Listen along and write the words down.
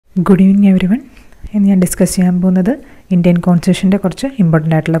Good evening everyone. In this discussion, Indian Constitution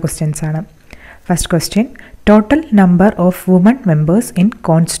important questions. First question: total number of women members in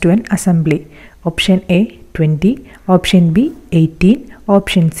Constituent Assembly. Option A 20, option B 18,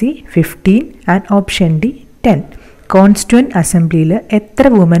 option C 15 and option D 10. Constituent Assembly il എത്ര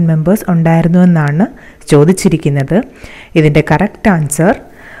women members ഉണ്ടായിരുന്നു എന്നാണ് ചോദിച്ചിരിക്കുന്നത്. ഇതിന്റെ correct answer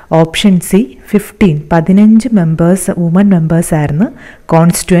Option C 15 members women members ആയിരുന്നു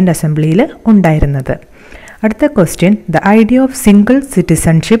Constituent Assembly il ഉണ്ടായിരുന്നത്. അടുത്ത question: the idea of single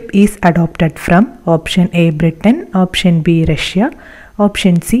citizenship is adopted from option A Britain, option B Russia,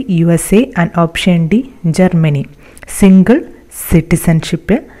 option C USA and option D Germany. Single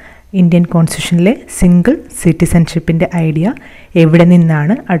citizenship Indian Constitution le single citizenship inde idea എവിടെ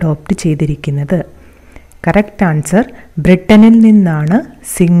നിന്നാണ് adopt ചെയ്തിരിക്കുന്നത്? Correct answer ബ്രിട്ടനിൽ നിന്നാണ്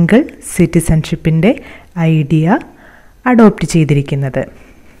single സിറ്റിസൺഷിപ്പിൻ്റെ idea adopt ചെയ്തിരിക്കുന്നത്.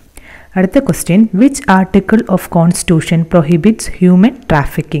 അടുത്ത question: which article of constitution prohibits human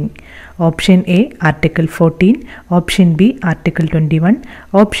trafficking? Option A article 14, option B article 21,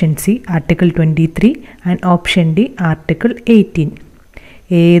 option C article 23 and option D article 18.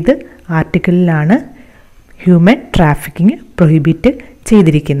 ഏത് ആർട്ടിക്കിളിലാണ് human trafficking prohibit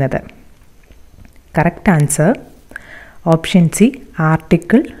ചെയ്തിരിക്കുന്നത്? Correct answer option C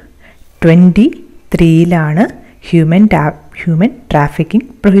article 23 human trafficking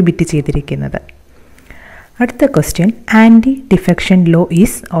prohibit ചെയ്തിരിക്കുന്നത്. അടുത്ത question: anti defection law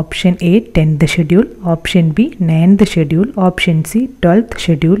is option A 10th schedule, option B 9th schedule, option C 12th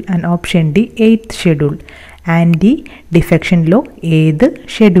schedule and option D 8th schedule. Anti defection law ഏത്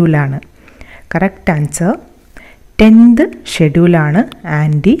ഷെഡ്യൂളാണ്? Correct answer 10th ഷെഡ്യൂളാണ്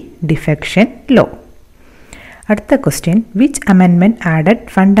anti defection law. അടുത്ത question: which amendment added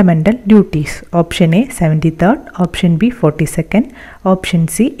fundamental duties? Option A 73rd, option B 42nd, option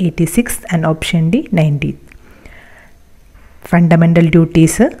C 86th and option D 90th. Fundamental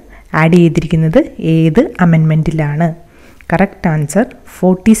duties add ചെയ്തിരിക്കുന്നത് ഏത് അമെൻമെൻറ്റിലാണ്? Correct answer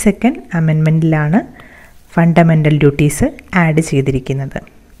 42nd അമെൻമെൻറ്റിലാണ് fundamental duties add ചെയ്തിരിക്കുന്നത്.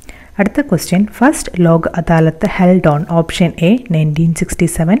 അടുത്ത question: first Lok Adalat held on option A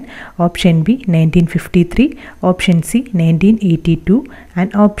 1967, option B 1953, option C 1982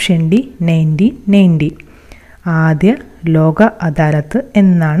 and option D 1990. ആദ്യ ലോക അദാലത്ത്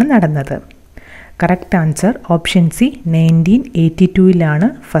എന്നാണ് നടന്നത്? Correct answer option C 1982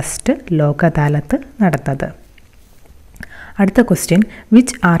 first ലോക അദാലത്ത് നടന്നത്. അടുത്ത question: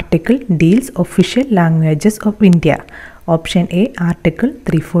 which article deals official languages of India? Option A article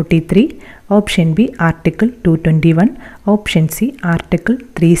 343, option B article 221, option C article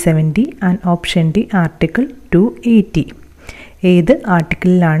 370 and option D article 280. ഏത്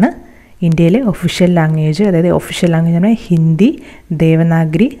ആർട്ടിക്കിളിലാണ് ഇന്ത്യയിലെ official language, അതായത് ഒഫീഷ്യൽ ലാംഗ്വേജ് എന്ന് പറഞ്ഞാൽ ഹിന്ദി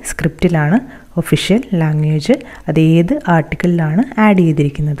ദേവനാഗരി സ്ക്രിപ്റ്റിലാണ് ഒഫീഷ്യൽ ലാംഗ്വേജ്, അത് ഏത് ആർട്ടിക്കിളിലാണ് ആഡ്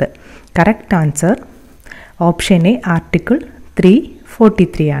ചെയ്തിരിക്കുന്നത്? Correct answer option A article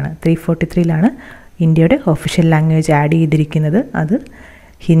 343 ആണ്. 343 ഇന്ത്യയുടെ ഒഫീഷ്യൽ ലാംഗ്വേജ് ആഡ് ചെയ്തിരിക്കുന്നത്. അത്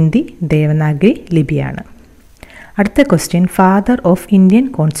ഹിന്ദി ദേവനാഗരി ലിപിയാണ്. അടുത്ത question: father of Indian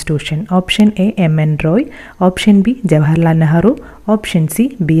constitution? Option A എം.എൻ. Roy, option B Jawaharlal Nehru, option C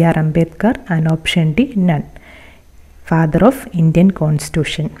BR. Ambedkar and option D none. Father of Indian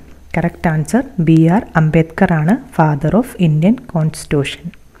constitution. Correct answer BR. Ambedkar ആണ് father of Indian constitution.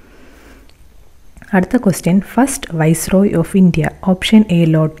 അടുത്ത question: first viceroy of India? Option A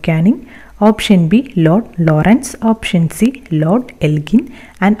Lord Canning, option B Lord Lawrence, option C Lord Elgin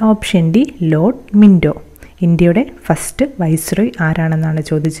and option D Lord Minto. ഇന്ത്യയുടെ first viceroy ആരാണെന്നാണ്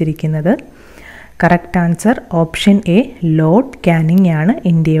ചോദിച്ചിരിക്കുന്നത്? Correct answer option A Lord Canning ആണ്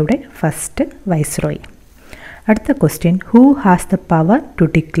ഇന്ത്യയുടെ first viceroy. അടുത്ത question: who has the power to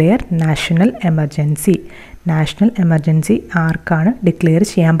declare national emergency? National emergency ആർക്കാണ് declare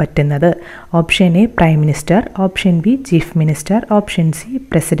ചെയ്യാൻ പറ്റുന്നത്? Option A prime minister, option B chief minister, option C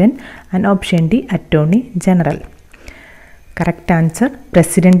president and option D attorney general. Correct answer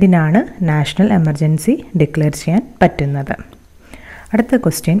പ്രസിഡൻറ്റിനാണ് national emergency declare ചെയ്യാൻ പറ്റുന്നത്. അടുത്ത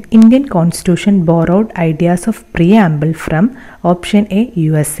question: Indian constitution borrowed ideas of preamble from? Option A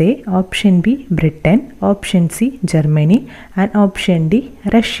USA, option B Britain, option C Germany and option D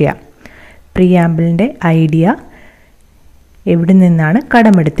Russia. പ്രിയാമ്പിളിൻ്റെ idea എവിടെ നിന്നാണ്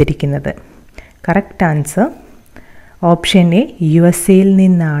കടമെടുത്തിരിക്കുന്നത്? Correct answer option A USA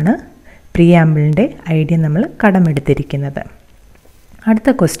നിന്നാണ് പ്രിയാമ്പിളിൻ്റെ idea നമ്മൾ കടമെടുത്തിരിക്കുന്നത്. അടുത്ത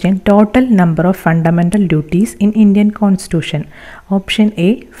question: total number of fundamental duties in Indian constitution? Option A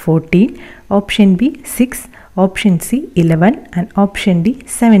 14, option B 6, option C 11 and option D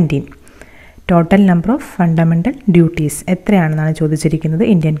 17. Total number of fundamental duties എത്രയാണെന്നാണ് ചോദിച്ചിരിക്കുന്നത്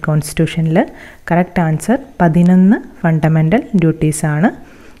Indian കോൺസ്റ്റിറ്റ്യൂഷനിൽ. Correct answer 11 fundamental ഡ്യൂട്ടീസാണ്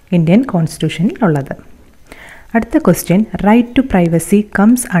Indian കോൺസ്റ്റിറ്റ്യൂഷനിൽ ഉള്ളത്. അടുത്ത question, right to privacy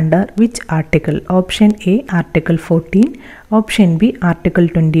comes under which article? Option A article 14, option B article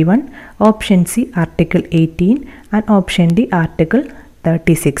 21, option C article 18 and option D article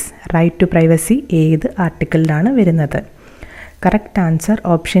 36. Right to privacy ഏത് ആർട്ടിക്കിളിലാണ് വരുന്നത്? Correct answer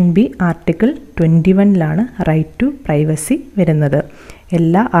option B article 21ലാണ് right to privacy വരുന്നത്.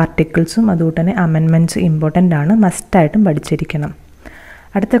 എല്ലാ ആർട്ടിക്കിൾസും അതുകൊണ്ട് തന്നെ amendments important ആണ്, മസ്റ്റായിട്ടും പഠിച്ചിരിക്കണം.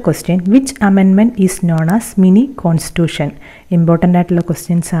 അടുത്ത question, which amendment is known as mini constitution? Important ആയിട്ടുള്ള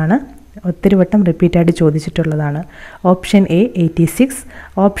ക്വസ്റ്റ്യൻസ് ആണ്, ഒത്തിരി വട്ടം റിപ്പീറ്റായിട്ട് ചോദിച്ചിട്ടുള്ളതാണ്. Option A 86,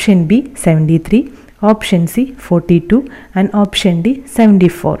 option B 73, option C 42 and option D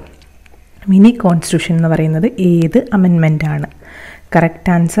 74. Mini constitution എന്ന് പറയുന്നത് ഏത് അമെൻമെൻ്റ് ആണ്?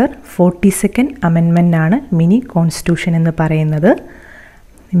 കറക്റ്റ് ആൻസർ 42nd അമെൻമെൻ്റ് ആണ് മിനി കോൺസ്റ്റിറ്റ്യൂഷൻ എന്ന് പറയുന്നത്.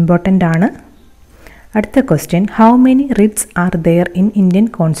 ഇമ്പോർട്ടൻ്റ് ആണ്. അടുത്ത question, how many Ritz are there in Indian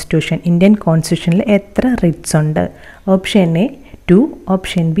constitution? Indian കോൺസ്റ്റിറ്റ്യൂഷനിൽ എത്ര റിറ്റ്സ് ഉണ്ട്? Option A 2,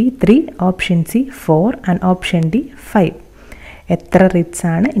 option B 3, option C 4 and option D 5. എത്ര റിറ്റ്സ്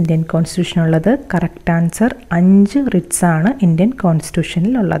ആണ് ഇന്ത്യൻ കോൺസ്റ്റിറ്റ്യൂഷനുള്ളത്? കറക്റ്റ് ആൻസർ 5 റിറ്റ്സ് ആണ് ഇന്ത്യൻ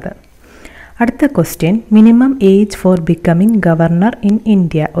കോൺസ്റ്റിറ്റ്യൂഷനിലുള്ളത്. അടുത്ത question, minimum age for becoming governor in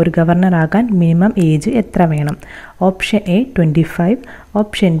India? ഒരു ഗവർണറാകാൻ minimum age എത്ര വേണം? Option A 25,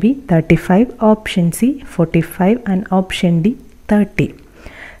 option B 35, option C 45 and option D 30.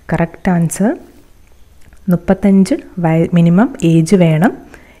 Correct answer 35 minimum age വേണം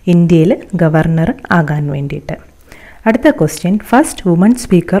ഇന്ത്യയിൽ governor ആകാൻ വേണ്ടിയിട്ട്. അടുത്ത question, first woman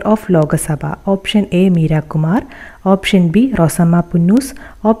speaker of Lok Sabha? Option A Meera Kumar, option B Rosamma Punnoose,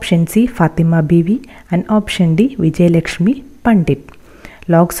 option C Fathima Beevi and option D Vijayalakshmi Pandit.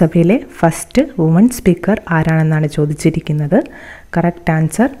 ലോക്സഭയിലെ first woman speaker ആരാണെന്നാണ് ചോദിച്ചിരിക്കുന്നത്. Correct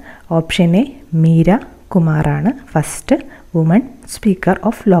answer option A Meera കുമാറാണ് first woman speaker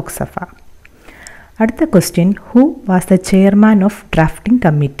of Lok Sabha. അടുത്ത question, who was the chairman of drafting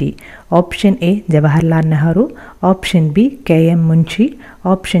committee? Option A Jawaharlal Nehru, option B KM Munshi,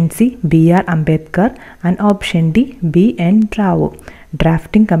 option C BR Ambedkar and option D BN Rao.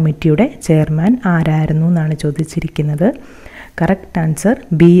 Drafting കമ്മിറ്റിയുടെ chairman ആരായിരുന്നു എന്നാണ് ചോദിച്ചിരിക്കുന്നത്. Correct answer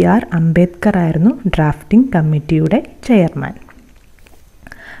BR Ambedkar ആയിരുന്നു drafting കമ്മിറ്റിയുടെ chairman.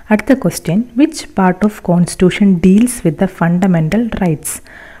 അടുത്ത question, which part of constitution deals with the fundamental rights?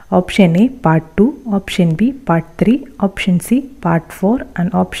 Option A part 2, option B part 3, option C part 4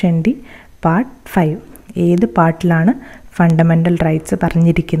 and option D part 5. ഏത് പാർട്ടിലാണ് fundamental rights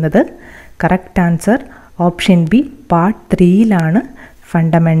പറഞ്ഞിരിക്കുന്നത്? Correct answer option B part 3യിലാണ്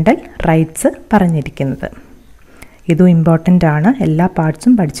fundamental rights പറഞ്ഞിരിക്കുന്നത്. ഇതും important ആണ്, എല്ലാ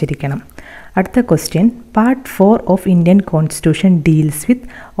പാർട്സും പഠിച്ചിരിക്കണം. അടുത്ത question, part 4 of Indian constitution deals with?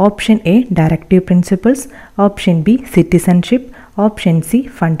 Option A directive principles, option B citizenship, option C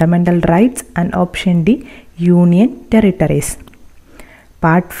fundamental rights and option D union territories.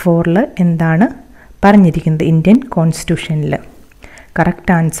 Part 4ൽ എന്താണ് പറഞ്ഞിരിക്കുന്നത് Indian കോൺസ്റ്റിറ്റ്യൂഷനിൽ?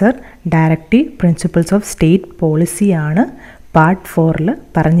 Correct answer directive principles of state പോളിസിയാണ് part 4ൽ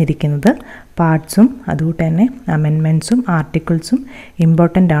പറഞ്ഞിരിക്കുന്നത്. പാർട്സും അതുകൊണ്ട് തന്നെ അമെൻമെൻറ്റ്സും ആർട്ടിക്കിൾസും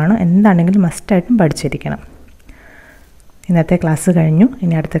important ആണ്, എന്താണെങ്കിലും മസ്റ്റായിട്ടും പഠിച്ചിരിക്കണം. ഇന്നത്തെ ക്ലാസ് കഴിഞ്ഞു,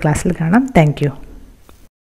 ഇനി അടുത്ത ക്ലാസ്സിൽ കാണാം. Thank you.